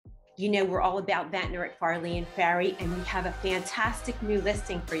You know, we're all about Ventnor at Farley and Ferry, and we have a fantastic new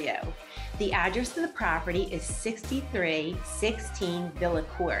listing for you. The address of the property is 6316 Villa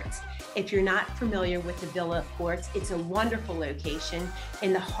Courts. If you're not familiar with the Villa Courts, it's a wonderful location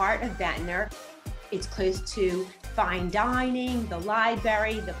in the heart of Ventnor. It's close to fine dining, the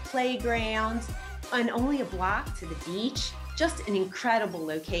library, the playgrounds, and only a block to the beach. Just an incredible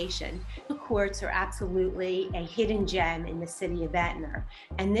location. The courts are absolutely a hidden gem in the city of Ventnor.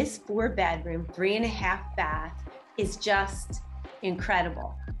 And this 4-bedroom, 3.5 bath is just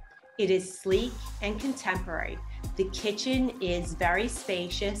incredible. It is sleek and contemporary. The kitchen is very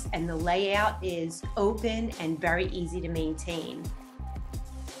spacious and the layout is open and very easy to maintain.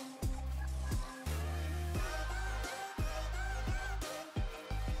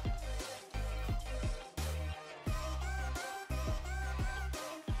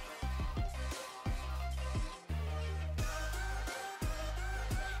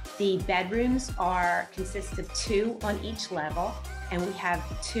 The bedrooms consist of 2 on each level, and we have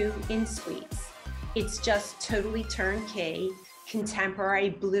 2 in-suites. It's just totally turnkey,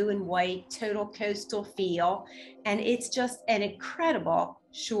 contemporary blue and white, total coastal feel, and it's just an incredible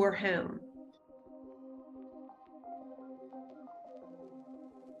shore home.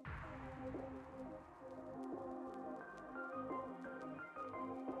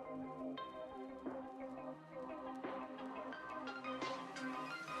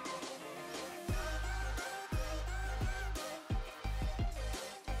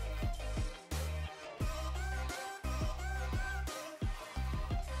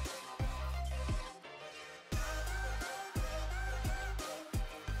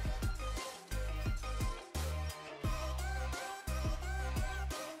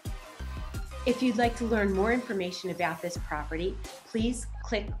 If you'd like to learn more information about this property, please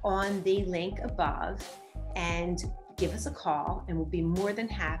click on the link above and give us a call, and we'll be more than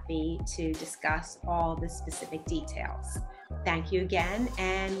happy to discuss all the specific details. Thank you again,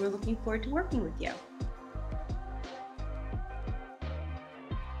 and we're looking forward to working with you.